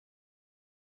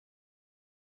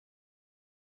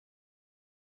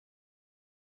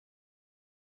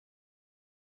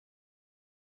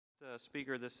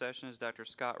Speaker of this session is Dr.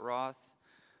 Scott Roth.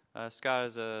 Scott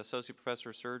is an associate professor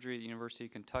of surgery at the University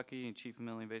of Kentucky and chief of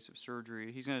minimally invasive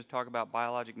surgery. He's going to talk about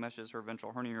biologic meshes for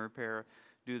ventral hernia repair.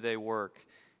 Do they work?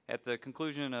 At the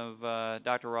conclusion of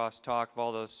Dr. Roth's talk, if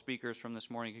all the speakers from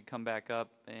this morning could come back up,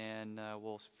 and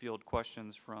we'll field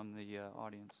questions from the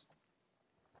audience.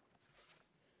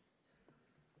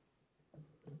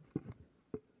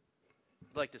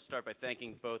 I'd like to start by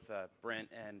thanking both Brent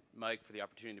and Mike for the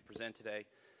opportunity to present today.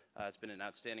 It's been an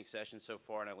outstanding session so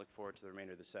far, and I look forward to the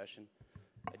remainder of the session.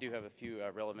 I do have a few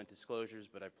relevant disclosures,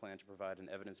 but I plan to provide an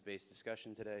evidence-based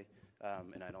discussion today,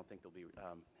 and I don't think they'll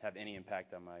have any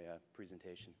impact on my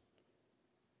presentation.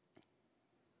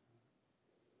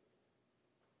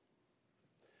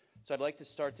 So I'd like to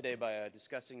start today by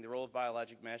discussing the role of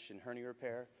biologic mesh in hernia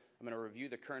repair. I'm going to review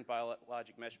the current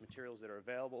biologic mesh materials that are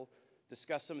available,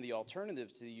 discuss some of the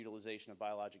alternatives to the utilization of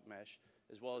biologic mesh,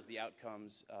 as well as the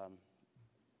outcomes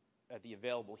at the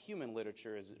available human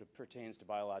literature as it pertains to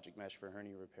biologic mesh for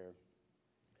hernia repair.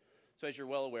 So as you're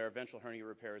well aware, ventral hernia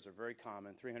repairs are very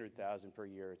common, 300,000 per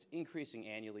year. It's increasing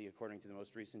annually according to the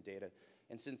most recent data.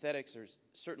 And synthetics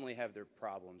certainly have their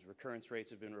problems. Recurrence rates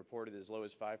have been reported as low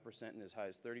as 5% and as high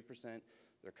as 30%.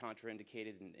 They're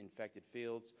contraindicated in infected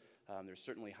fields. There's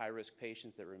certainly high-risk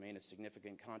patients that remain a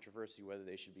significant controversy whether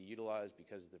they should be utilized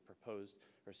because of the proposed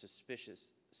or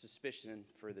suspicion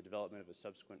for the development of a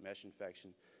subsequent mesh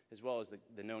infection, as well as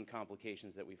the known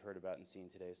complications that we've heard about and seen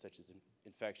today, such as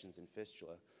infections and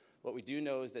fistula. What we do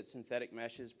know is that synthetic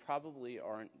meshes probably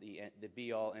aren't the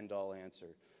be-all, end-all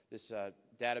answer. This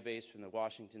database from the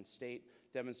Washington State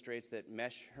demonstrates that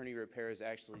mesh hernia repairs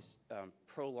actually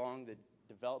prolong the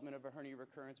development of a hernia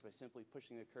recurrence by simply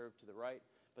pushing the curve to the right,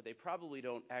 but they probably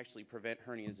don't actually prevent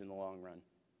hernias in the long run.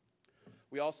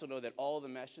 We also know that all of the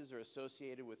meshes are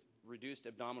associated with reduced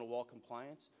abdominal wall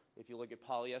compliance. If you look at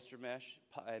polyester mesh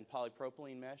and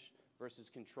polypropylene mesh versus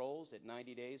controls at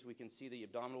 90 days, we can see the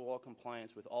abdominal wall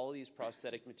compliance with all of these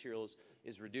prosthetic materials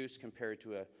is reduced compared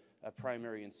to a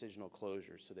primary incisional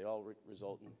closure. So they all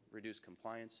result in reduced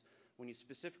compliance. When you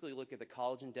specifically look at the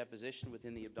collagen deposition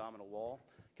within the abdominal wall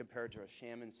compared to a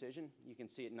sham incision, you can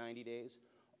see at 90 days,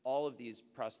 all of these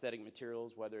prosthetic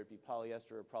materials, whether it be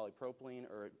polyester or polypropylene,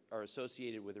 are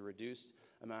associated with a reduced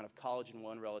amount of collagen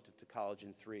 1 relative to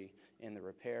collagen 3 in the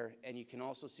repair. And you can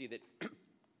also see that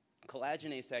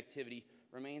collagenase activity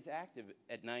remains active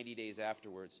at 90 days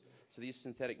afterwards. So these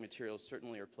synthetic materials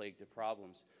certainly are plagued to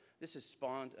problems. This has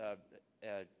spawned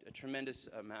a tremendous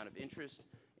amount of interest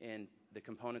in the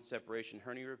component separation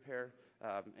hernia repair,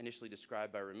 initially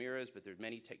described by Ramirez, but there are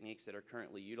many techniques that are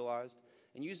currently utilized.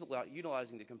 And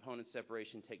utilizing the component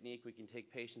separation technique, we can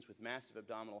take patients with massive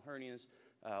abdominal hernias,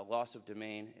 loss of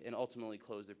domain, and ultimately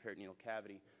close their peritoneal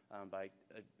cavity by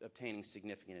obtaining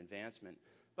significant advancement.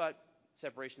 But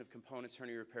separation of components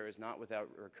hernia repair is not without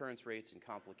recurrence rates and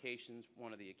complications.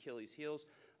 One of the Achilles heels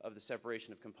of the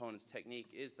separation of components technique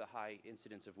is the high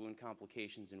incidence of wound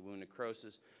complications and wound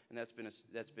necrosis, and that's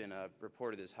been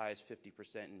reported as high as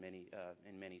 50%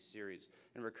 in many series.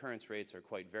 And recurrence rates are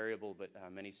quite variable, but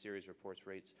many series reports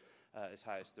rates as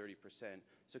high as 30%.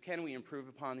 So can we improve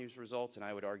upon these results? And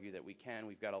I would argue that we can.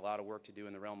 We've got a lot of work to do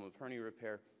in the realm of hernia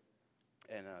repair,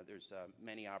 and there's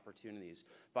many opportunities.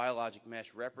 Biologic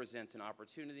mesh represents an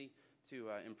opportunity to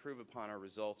improve upon our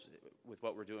results with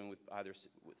what we're doing with either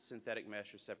with synthetic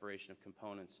mesh or separation of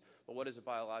components. But what is a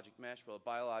biologic mesh? Well, a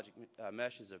biologic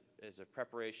mesh is a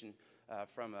preparation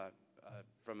from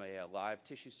a live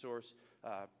tissue source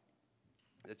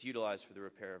that's utilized for the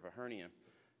repair of a hernia.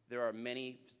 There are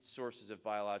many sources of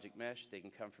biologic mesh. They can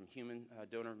come from human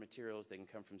donor materials. They can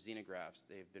come from xenografts.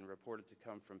 They've been reported to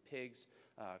come from pigs,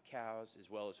 cows, as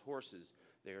well as horses.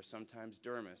 They are sometimes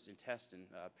dermis, intestine,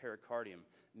 pericardium.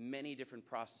 Many different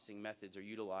processing methods are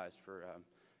utilized for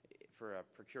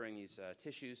procuring these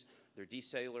tissues. They're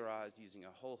decellularized using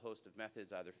a whole host of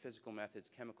methods, either physical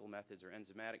methods, chemical methods, or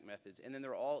enzymatic methods. And then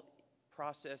they're all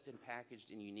processed and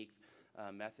packaged in unique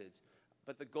methods.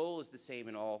 But the goal is the same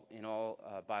in all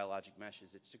biologic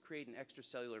meshes. It's to create an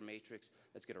extracellular matrix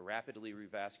that's going to rapidly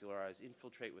revascularize,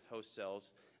 infiltrate with host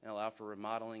cells, and allow for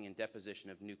remodeling and deposition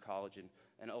of new collagen,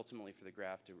 and ultimately for the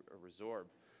graft to resorb.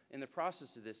 In the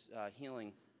process of this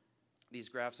healing, these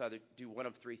grafts either do one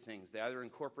of three things. They either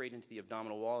incorporate into the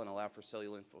abdominal wall and allow for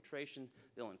cellular infiltration,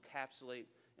 they'll encapsulate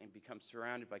and become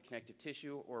surrounded by connective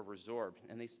tissue, or resorb.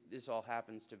 And this all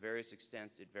happens to various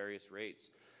extents at various rates.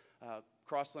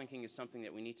 Cross-linking is something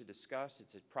that we need to discuss.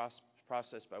 It's a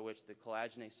process by which the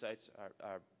collagenase sites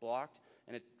are blocked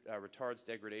and it retards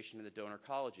degradation of the donor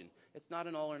collagen. It's not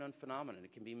an all or none phenomenon.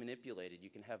 It can be manipulated. You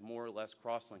can have more or less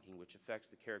cross-linking, which affects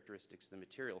the characteristics of the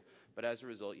material. But as a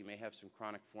result, you may have some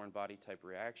chronic foreign body type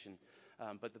reaction.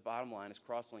 But the bottom line is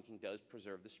cross-linking does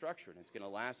preserve the structure, and it's going to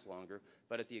last longer,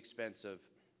 but at the expense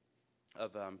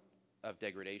of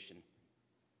degradation.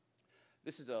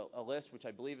 This is a list which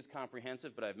I believe is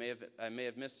comprehensive, but I may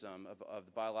have missed some of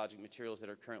the biologic materials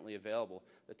that are currently available.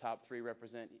 The top 3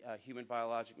 represent human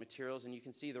biologic materials, and you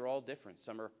can see they're all different.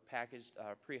 Some are packaged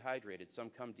prehydrated, some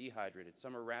come dehydrated,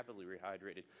 some are rapidly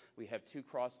rehydrated. We have 2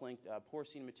 cross-linked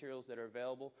porcine materials that are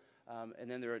available, and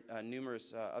then there are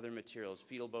numerous other materials,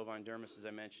 fetal bovine dermis, as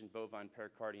I mentioned, bovine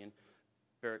pericardium,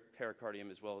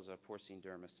 as well as porcine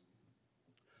dermis.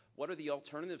 What are the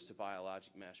alternatives to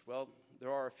biologic mesh? Well, there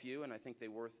are a few, and I think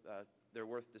they're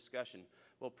worth discussion.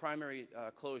 Well, primary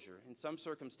closure. In some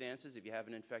circumstances, if you have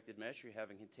an infected mesh or you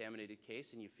have a contaminated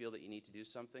case and you feel that you need to do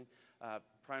something,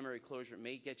 primary closure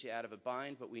may get you out of a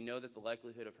bind, but we know that the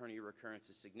likelihood of hernia recurrence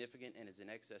is significant and is in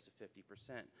excess of 50%.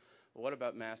 Well, what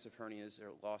about massive hernias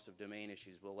or loss of domain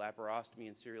issues? Well, laparostomy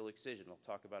and serial excision. I'll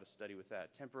talk about a study with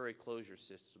that. Temporary closure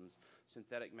systems,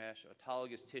 synthetic mesh,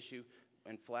 autologous tissue,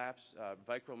 and flaps.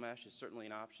 Ventral mesh is certainly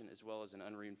an option, as well as an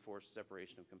unreinforced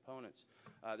separation of components.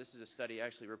 This is a study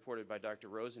actually reported by Dr.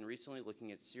 Rosen recently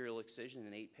looking at serial excision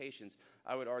in 8 patients.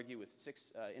 I would argue with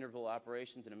 6 interval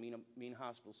operations and a mean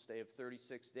hospital stay of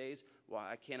 36 days, well,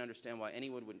 I can't understand why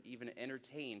anyone would even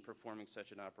entertain performing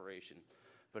such an operation.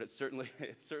 But it's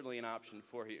certainly an option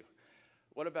for you.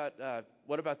 What about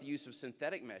the use of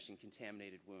synthetic mesh in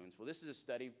contaminated wounds? Well, this is a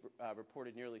study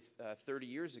reported nearly 30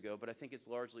 years ago, but I think it's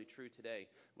largely true today.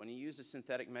 When you use a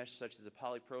synthetic mesh such as a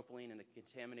polypropylene in a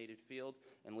contaminated field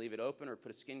and leave it open or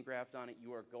put a skin graft on it,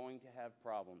 you are going to have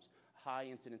problems. High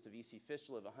incidence of EC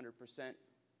fistula of 100%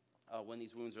 when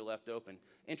these wounds are left open.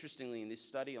 Interestingly, in this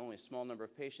study, only a small number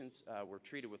of patients were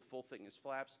treated with full-thickness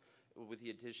flaps with the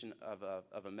addition of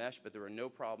a mesh, but there were no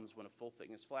problems when a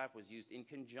full-thickness flap was used in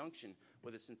conjunction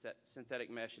with a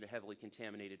synthetic mesh in a heavily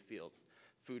contaminated field.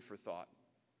 Food for thought.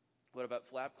 What about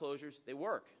flap closures? They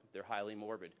work. They're highly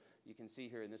morbid. You can see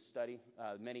here in this study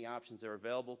many options that are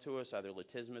available to us, either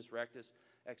latissimus rectus,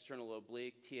 external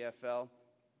oblique, TFL,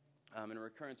 and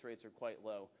recurrence rates are quite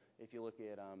low. If you look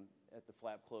at the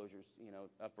flap closures,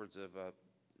 upwards of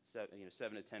 7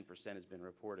 to 10% has been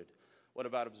reported. What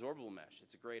about absorbable mesh?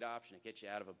 It's a great option. It gets you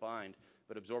out of a bind,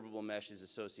 but absorbable mesh is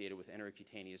associated with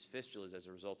intercutaneous fistulas as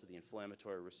a result of the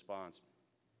inflammatory response.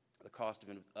 The cost of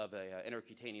an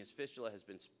intercutaneous fistula has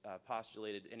been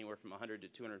postulated anywhere from $100,000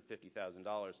 to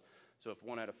 $250,000. So if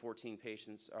 1 out of 14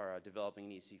 patients are developing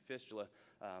an EC fistula,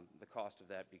 the cost of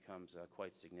that becomes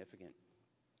quite significant.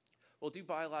 Well, do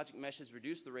biologic meshes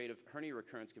reduce the rate of hernia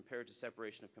recurrence compared to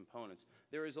separation of components?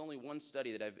 There is only one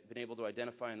study that I've been able to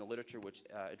identify in the literature which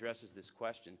addresses this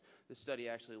question. This study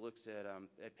actually looks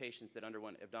at patients that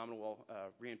underwent abdominal wall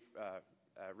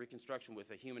reconstruction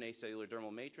with a human acellular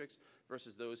dermal matrix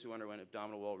versus those who underwent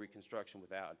abdominal wall reconstruction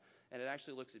without. And it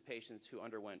actually looks at patients who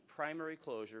underwent primary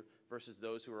closure versus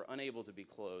those who were unable to be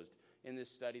closed. In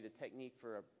this study, the technique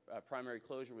for a primary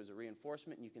closure was a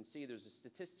reinforcement, and you can see there's a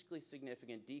statistically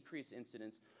significant decreased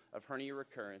incidence of hernia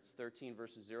recurrence, 13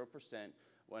 versus 0%,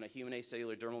 when a human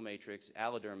acellular dermal matrix,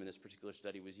 alloderm in this particular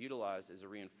study, was utilized as a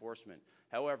reinforcement.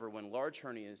 However, when large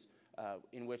hernias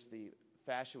in which the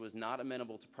fascia was not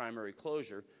amenable to primary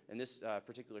closure, in this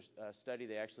particular study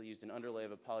they actually used an underlay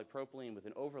of a polypropylene with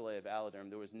an overlay of alloderm,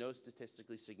 there was no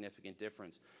statistically significant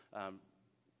difference.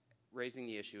 Raising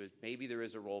the issue is maybe there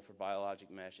is a role for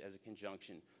biologic mesh as a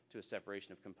conjunction to a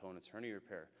separation of components hernia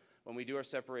repair. When we do our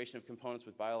separation of components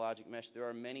with biologic mesh, there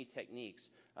are many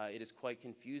techniques. It is quite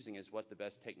confusing as what the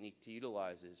best technique to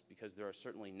utilize is, because there are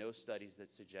certainly no studies that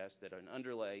suggest that an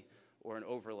underlay or an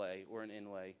overlay or an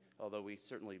inlay, although we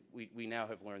now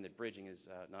have learned that bridging is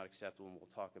not acceptable, and we'll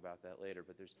talk about that later,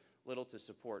 but there's little to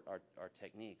support our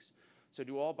techniques. So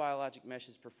do all biologic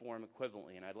meshes perform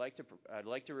equivalently? And I'd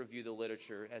like to review the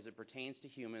literature as it pertains to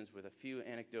humans with a few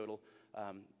anecdotal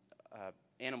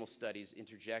animal studies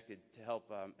interjected to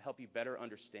help you better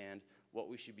understand what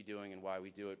we should be doing and why we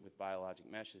do it with biologic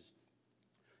meshes.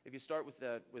 If you start with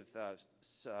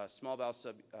small bowel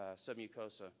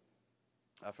submucosa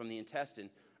from the intestine,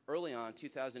 early on,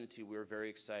 2002, we were very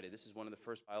excited. This is one of the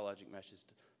first biologic meshes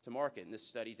to market, and this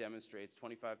study demonstrates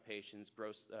 25 patients,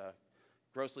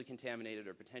 grossly contaminated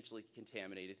or potentially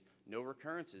contaminated, no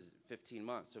recurrences 15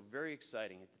 months. So very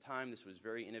exciting. At the time, this was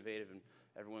very innovative, and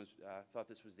everyone thought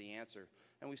this was the answer.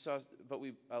 And we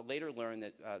later learned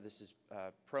that this is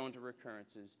prone to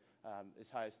recurrences as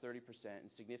high as 30% and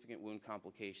significant wound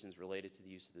complications related to the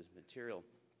use of this material.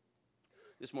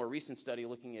 This more recent study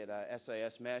looking at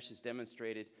SIS mesh has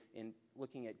demonstrated in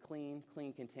looking at clean,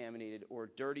 contaminated,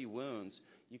 or dirty wounds,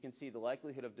 you can see the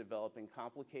likelihood of developing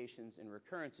complications and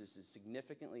recurrences is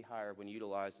significantly higher when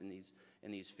utilized in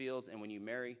these fields. And when you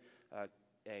marry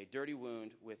a dirty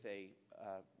wound with a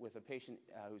patient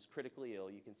who's critically ill,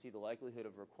 you can see the likelihood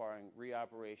of requiring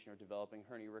reoperation or developing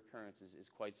hernia recurrences is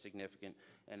quite significant,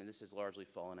 and this has largely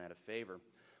fallen out of favor.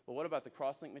 Well, what about the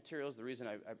cross-link materials? The reason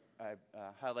I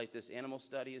highlight this animal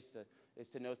study is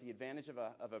to note the advantage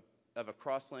of a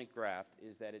cross-link graft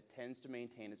is that it tends to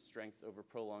maintain its strength over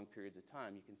prolonged periods of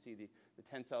time. You can see the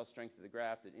tensile strength of the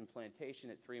graft at implantation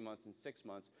at 3 months and 6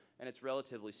 months, and it's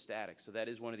relatively static. So that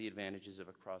is one of the advantages of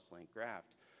a cross-link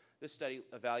graft. This study,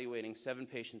 evaluating 7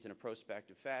 patients in a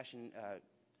prospective fashion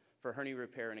for hernia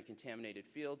repair in a contaminated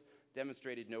field,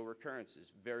 demonstrated no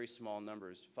recurrences, very small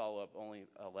numbers, follow-up only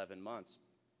 11 months.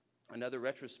 Another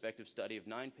retrospective study of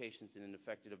 9 patients in an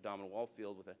affected abdominal wall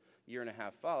field with a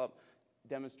 1.5-year follow-up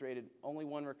demonstrated only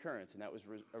 1 recurrence, and that was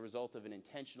a result of an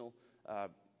intentional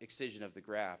excision of the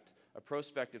graft. A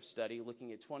prospective study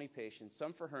looking at 20 patients,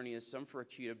 some for hernias, some for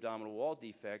acute abdominal wall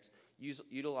defects,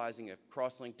 utilizing a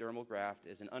cross-linked dermal graft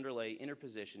as an underlay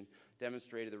interposition,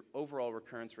 demonstrated the overall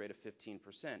recurrence rate of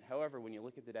 15%. However, when you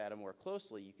look at the data more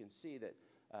closely, you can see that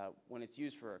when it's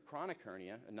used for a chronic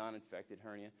hernia, a non-infected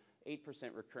hernia,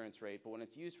 8% recurrence rate, but when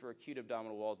it's used for acute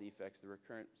abdominal wall defects, the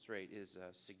recurrence rate is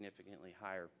significantly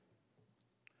higher.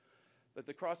 But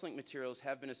the cross-link materials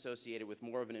have been associated with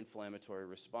more of an inflammatory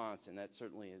response, and that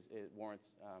certainly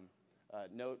warrants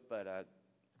note, but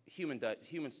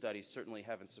human studies certainly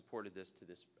haven't supported this to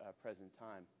this present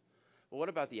time. Well, what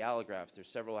about the allografts?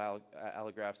 There's several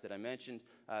allografts that I mentioned.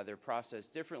 They're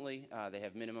processed differently. They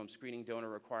have minimum screening donor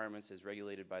requirements as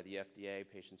regulated by the FDA.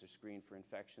 Patients are screened for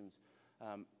infections.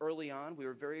 Early on, we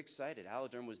were very excited.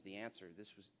 Alloderm was the answer.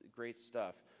 This was great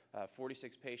stuff.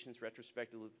 46 patients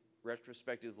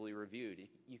retrospectively reviewed.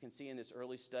 You can see in this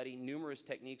early study, numerous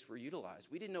techniques were utilized.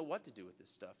 We didn't know what to do with this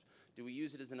stuff. Do we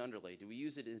use it as an underlay? Do we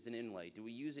use it as an inlay? Do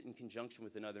we use it in conjunction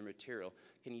with another material?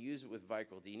 Can you use it with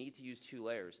Vicryl? Do you need to use 2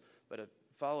 layers? But a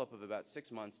follow-up of about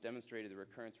 6 months demonstrated the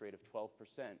recurrence rate of 12%.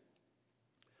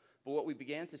 But what we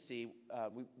began to see,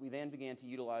 we then began to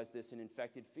utilize this in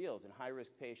infected fields, in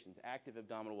high-risk patients, active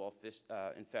abdominal wall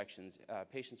infections,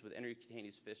 patients with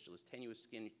enterocutaneous fistulas, tenuous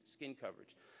skin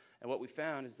coverage. And what we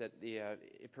found is that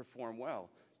it performed well.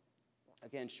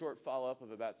 Again, short follow-up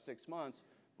of about 6 months,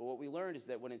 but what we learned is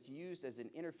that when it's used as an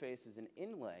interface, as an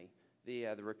inlay, the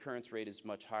recurrence rate is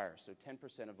much higher. So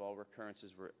 10% of all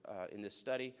recurrences were in this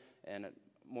study, and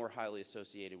more highly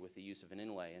associated with the use of an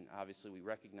inlay. And obviously we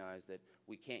recognize that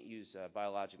we can't use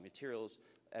biologic materials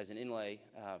as an inlay,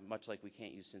 much like we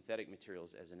can't use synthetic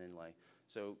materials as an inlay.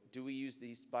 So do we use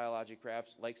these biologic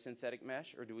grafts like synthetic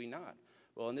mesh, or do we not?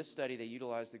 Well, in this study, they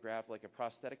utilized the graft like a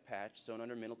prosthetic patch sewn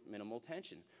under minimal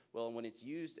tension. Well, when it's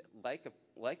used like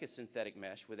a synthetic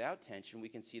mesh without tension, we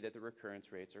can see that the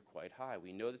recurrence rates are quite high.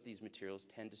 We know that these materials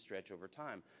tend to stretch over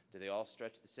time. Do they all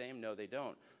stretch the same? No, they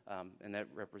don't. And that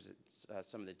represents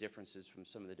some of the differences from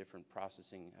some of the different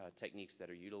processing techniques that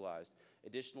are utilized.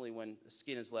 Additionally, when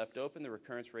skin is left open, the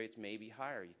recurrence rates may be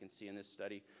higher. You can see in this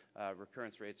study,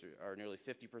 recurrence rates are nearly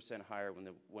 50% higher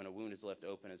when a wound is left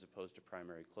open as opposed to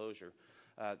primary closure.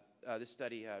 This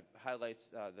study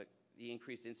highlights the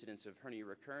increased incidence of hernia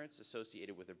recurrence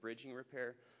associated with a bridging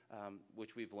repair,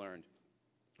 which we've learned.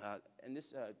 And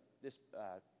this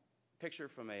picture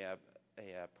from a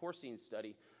porcine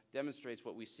study demonstrates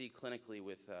what we see clinically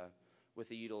with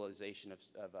the utilization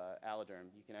of Alloderm.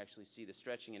 You can actually see the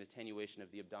stretching and attenuation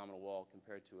of the abdominal wall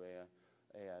compared to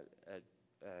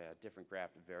a different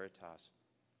graft of Veritas.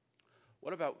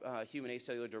 What about human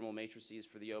acellular dermal matrices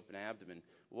for the open abdomen?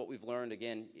 What we've learned,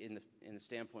 again, in the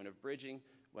standpoint of bridging,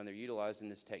 when they're utilized in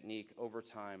this technique, over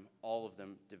time, all of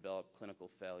them develop clinical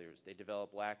failures. They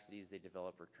develop laxities, they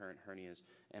develop recurrent hernias,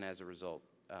 and as a result,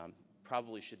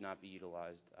 probably should not be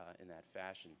utilized in that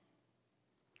fashion.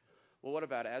 Well, what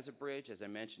about as a bridge? As I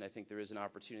mentioned, I think there is an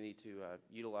opportunity to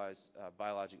utilize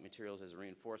biologic materials as a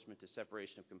reinforcement to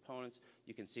separation of components.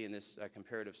 You can see in this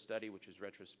comparative study, which was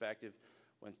retrospective,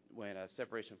 when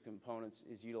separation of components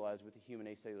is utilized with the human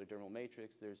acellular dermal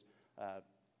matrix, there's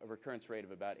a recurrence rate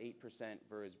of about 8%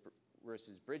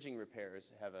 versus bridging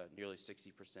repairs have a nearly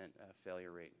 60%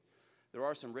 failure rate. There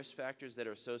are some risk factors that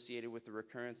are associated with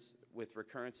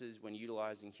recurrences when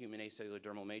utilizing human acellular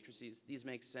dermal matrices. These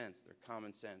make sense. They're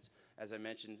common sense. As I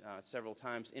mentioned several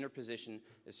times, interposition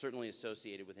is certainly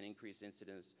associated with an increased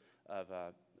incidence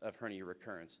of hernia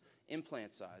recurrence.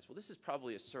 Implant size. Well, this is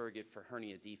probably a surrogate for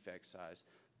hernia defect size.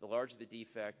 The larger the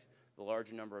defect, the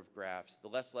larger number of grafts, the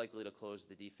less likely to close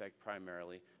the defect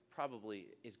primarily, probably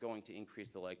is going to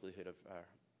increase the likelihood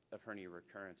of hernia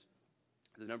recurrence.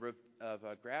 The number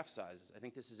of graft sizes. I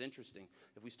think this is interesting.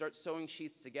 If we start sewing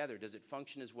sheets together, does it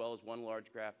function as well as one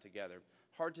large graft together?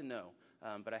 Hard to know,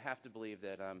 but I have to believe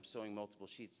that sewing multiple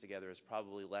sheets together is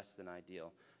probably less than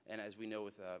ideal. And as we know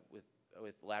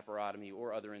with laparotomy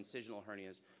or other incisional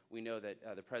hernias, we know that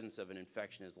the presence of an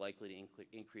infection is likely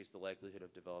to increase the likelihood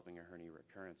of developing a hernia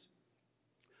recurrence.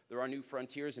 There are new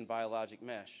frontiers in biologic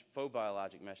mesh, faux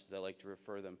biologic mesh as I like to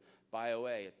refer them.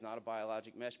 BioA, it's not a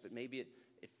biologic mesh, but maybe it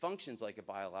functions like a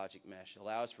biologic mesh,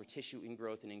 allows for tissue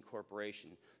ingrowth and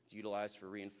incorporation. It's utilized for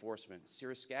reinforcement.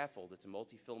 Scaffold, it's a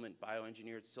multi-filament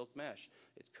bioengineered silk mesh.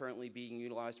 It's currently being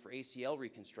utilized for ACL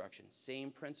reconstruction.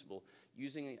 Same principle,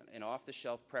 using an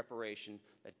off-the-shelf preparation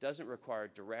that doesn't require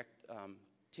direct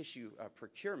tissue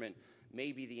procurement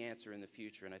may be the answer in the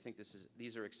future. And I think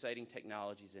these are exciting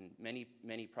technologies, and many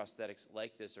prosthetics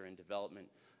like this are in development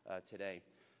today.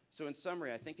 So in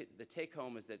summary, I think the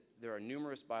take-home is that there are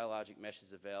numerous biologic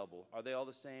meshes available. Are they all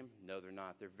the same? No, they're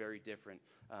not. They're very different.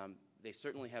 They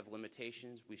certainly have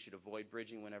limitations. We should avoid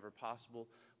bridging whenever possible.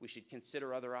 We should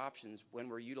consider other options when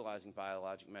we're utilizing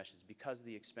biologic meshes because of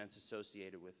the expense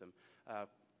associated with them.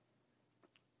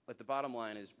 But the bottom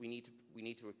line is we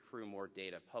need to accrue more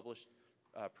data. Published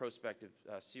prospective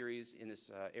series in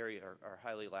this area are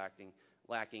highly lacking,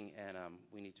 and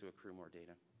we need to accrue more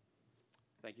data.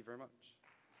 Thank you very much.